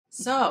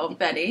So,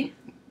 Betty,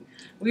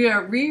 we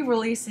are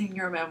re-releasing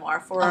your memoir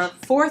for a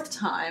fourth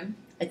time.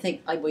 I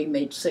think we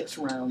made 6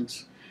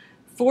 rounds.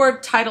 4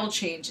 title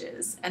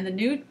changes, and the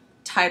new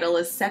title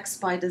is Sex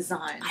by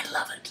Design. I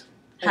love it.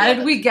 How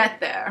did we get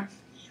there?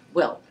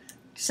 Well,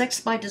 Sex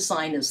by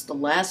Design is the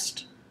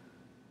last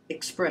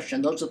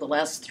expression. Those are the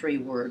last 3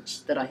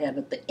 words that I have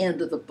at the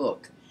end of the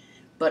book.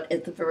 But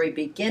at the very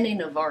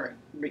beginning of our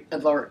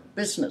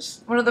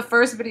business. One of the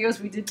first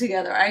videos we did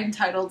together, I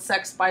entitled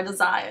Sex by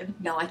Design.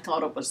 Now, I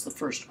thought it was the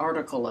first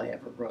article I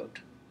ever wrote.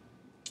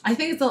 I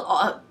think it's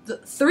the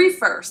 3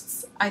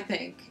 firsts, I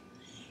think.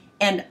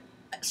 And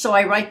so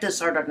I write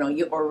this article,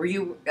 it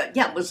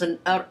was an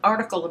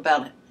article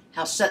about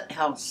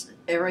how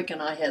Eric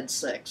and I had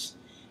sex.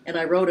 And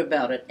I wrote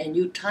about it, and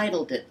you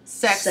titled it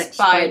Sex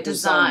by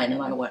Design.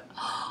 And I went,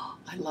 oh,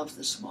 I love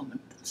this woman.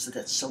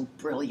 That's so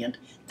brilliant.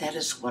 That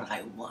is what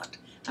I want.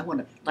 I want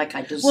to, like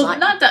I designed. Well,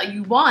 not that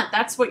you want.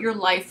 That's what your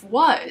life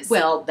was.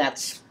 Well,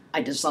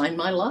 I designed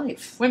my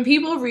life. When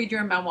people read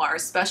your memoir,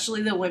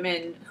 especially the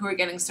women who are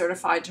getting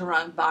certified to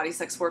run body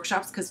sex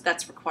workshops, because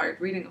that's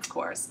required reading, of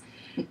course,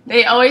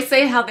 they always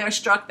say how they're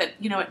struck that,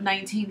 at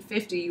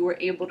 1950, you were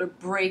able to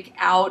break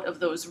out of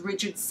those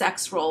rigid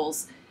sex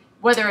roles,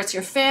 whether it's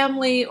your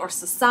family or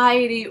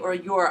society or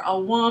you're a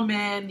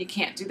woman, you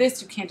can't do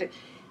this, you can't do...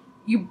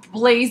 You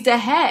blazed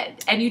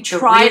ahead, and you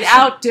tried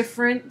out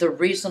different... The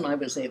reason I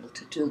was able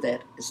to do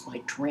that is my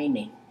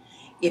training.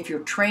 If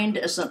you're trained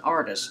as an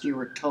artist, you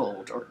were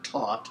told or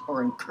taught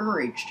or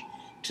encouraged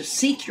to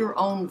seek your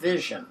own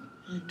vision,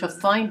 to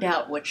find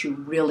out what you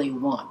really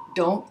want.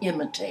 Don't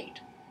imitate.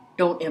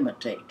 Don't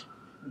imitate.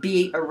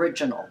 Be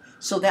original.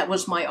 So that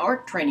was my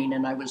art training,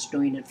 and I was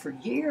doing it for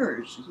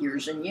years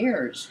and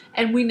years.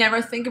 And we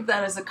never think of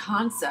that as a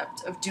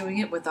concept of doing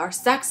it with our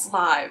sex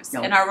lives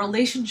and our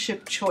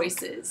relationship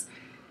choices.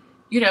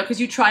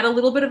 Because you tried a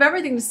little bit of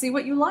everything to see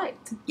what you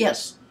liked.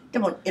 Yes.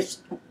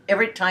 It's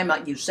every time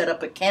you set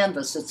up a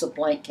canvas, it's a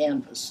blank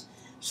canvas.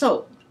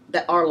 So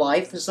our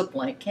life is a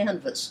blank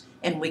canvas,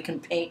 and we can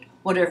paint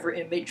whatever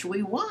image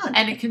we want.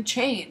 And it can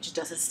change. It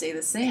doesn't stay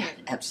the same.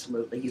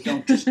 Absolutely. You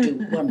don't just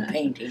do one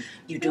painting.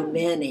 You do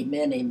many,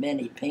 many,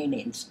 many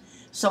paintings.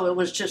 So it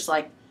was just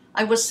like,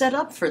 I was set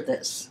up for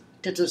this,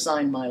 to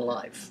design my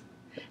life.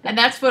 And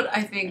that's what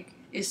I think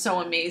is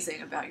so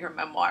amazing about your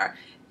memoir.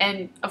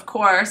 And, of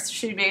course,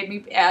 she made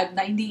me add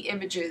 90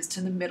 images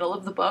to the middle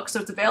of the book, so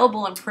it's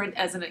available in print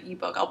as an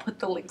ebook. I'll put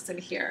the links in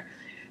here.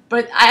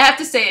 But I have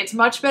to say, it's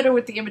much better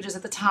with the images.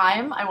 At the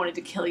time, I wanted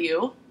to kill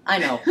you. I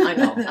know.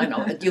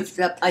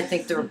 I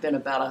think there have been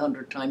about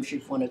 100 times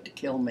you've wanted to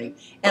kill me.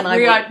 And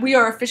we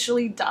are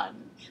officially done.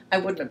 I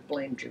wouldn't have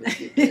blamed you if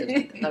you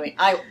did.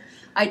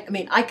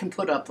 I can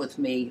put up with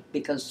me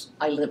because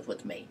I live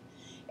with me.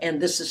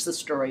 And this is the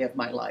story of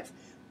my life.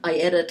 I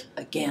edit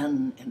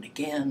again and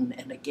again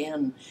and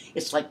again.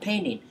 It's like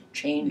painting.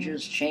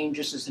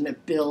 Changes, and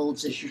it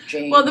builds as you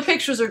change. Well, the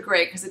pictures are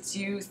great because it's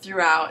you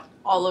throughout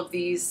all of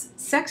these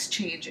sex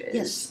changes.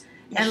 Yes.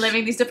 And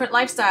living these different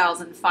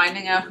lifestyles and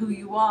finding out who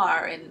you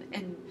are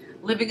and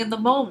living in the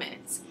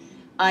moment.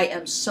 I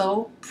am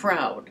so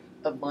proud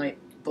of my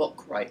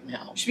book right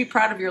now. You should be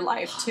proud of your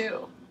life,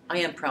 too. I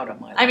am proud of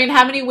my life. I mean,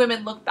 how many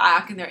women look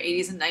back in their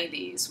 80s and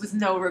 90s with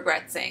no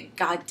regret saying,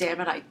 God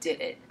damn it, I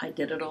did it. I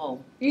did it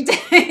all. You did.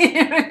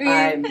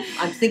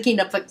 I'm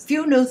thinking of a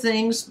few new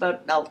things,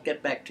 but I'll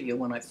get back to you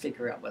when I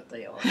figure out what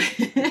they are.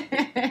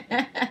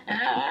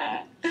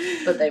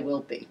 But they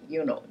will be.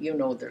 You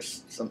know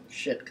there's some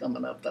shit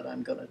coming up that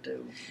I'm going to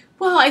do.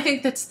 Well, I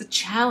think that's the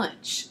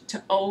challenge,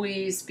 to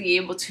always be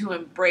able to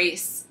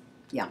embrace,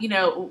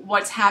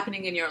 what's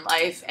happening in your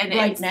life. And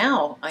right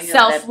now, I have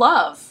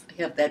self-love.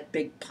 I have that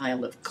big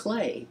pile of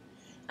clay.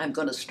 I'm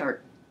going to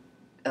start,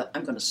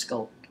 I'm going to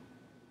sculpt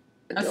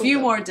a few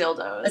more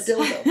dildos. A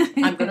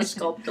dildo. I'm going to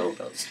sculpt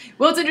dildos.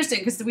 Well, it's interesting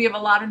because we have a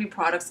lot of new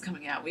products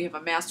coming out. We have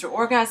a master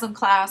orgasm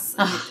class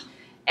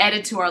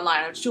added to our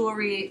line of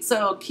jewelry.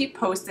 So keep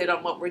posted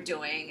on what we're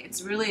doing.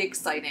 It's really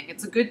exciting.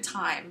 It's a good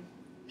time.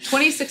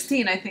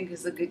 2016, I think,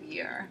 is a good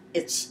year.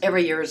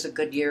 Every year is a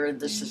good year,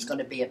 and this is going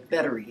to be a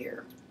better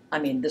year. I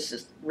mean,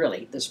 this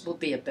will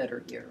be a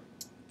better year.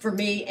 For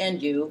me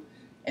and you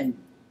and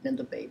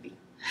the baby.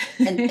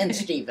 And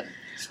Stephen.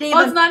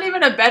 Well, it's not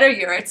even a better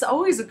year. It's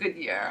always a good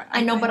year.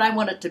 I know, but I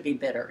want it to be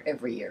better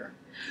every year.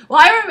 Well,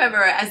 I remember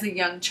as a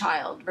young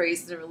child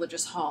raised in a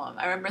religious home,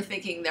 I remember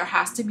thinking there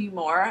has to be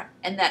more,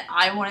 and that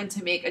I wanted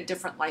to make a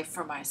different life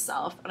for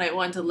myself, and I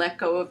wanted to let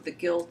go of the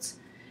guilt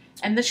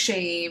and the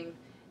shame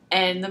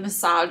and the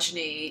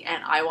misogyny,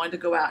 and I wanted to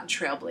go out and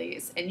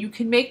trailblaze. And you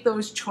can make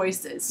those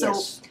choices. So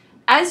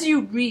as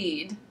you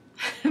read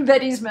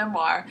Betty's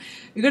memoir,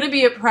 you're going to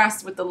be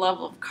impressed with the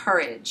level of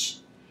courage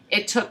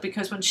it took,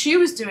 because when she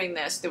was doing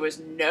this, there was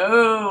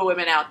no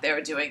women out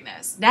there doing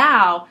this.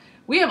 Now,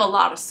 we have a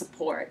lot of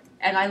support,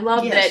 and I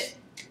love that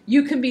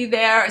you can be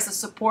there as a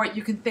support.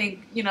 You can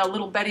think,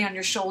 little Betty on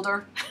your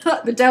shoulder,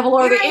 the devil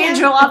or the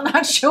angel, I'm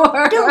not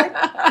sure. Do it.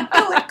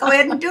 Go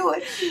ahead and do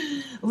it.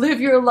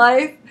 Live your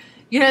life.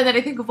 Then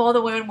I think of all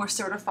the women we're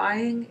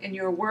certifying in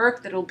your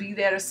work that'll be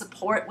there to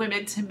support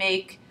women to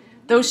make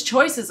those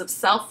choices of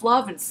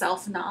self-love and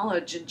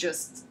self-knowledge and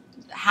just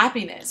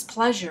happiness,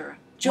 pleasure,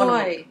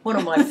 joy. One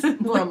of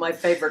my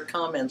favorite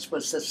comments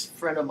was this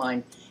friend of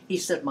mine. He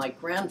said, my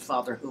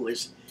grandfather, who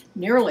is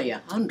nearly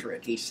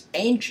 100, he's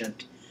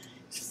ancient,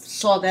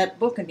 saw that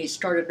book and he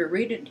started to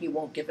read it and he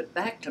won't give it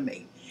back to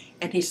me.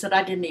 And he said,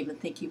 I didn't even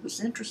think he was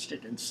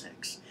interested in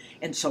sex.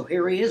 And so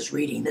here he is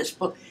reading this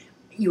book.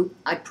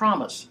 I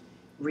promise,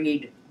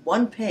 read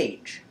one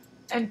page.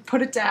 And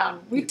put it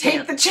down. We You take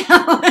can't. the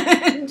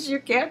challenge. You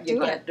can't do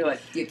You it. can't do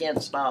it. You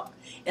can't stop.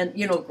 And,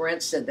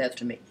 Grant said that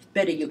to me.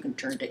 Betty, you can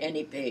turn to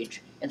any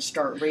page and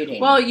start reading.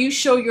 Well, you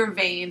show your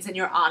veins and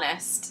you're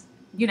honest.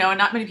 And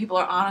not many people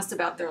are honest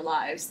about their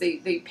lives.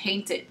 They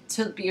paint it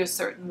to be a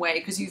certain way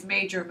because you've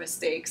made your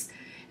mistakes.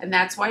 And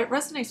that's why it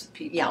resonates with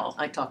people. Yeah,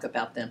 I talk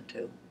about them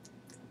too.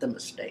 The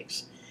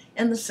mistakes.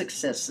 And the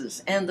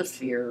successes. And the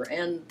fear.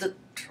 And the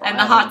trial. And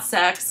the hot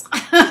sex.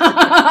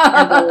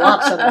 And the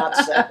lots of not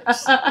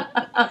sex.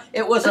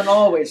 It wasn't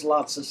always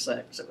lots of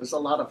sex. It was a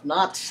lot of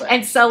not sex.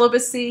 And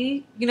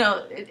celibacy.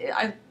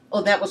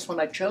 That was when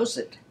I chose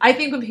it. I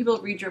think when people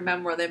read your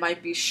memoir, they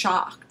might be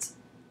shocked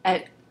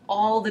at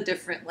all the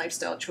different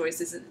lifestyle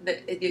choices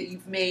that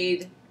you've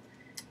made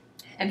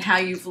and how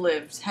you've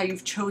lived, how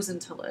you've chosen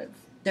to live.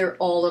 They're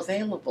all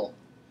available.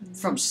 Mm-hmm.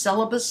 From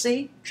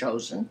celibacy,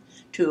 chosen,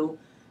 to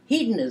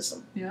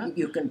hedonism. Yeah.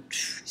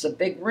 It's a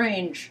big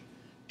range.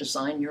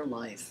 Design your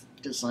life.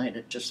 Design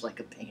it just like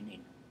a painting.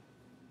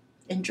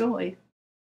 Enjoy.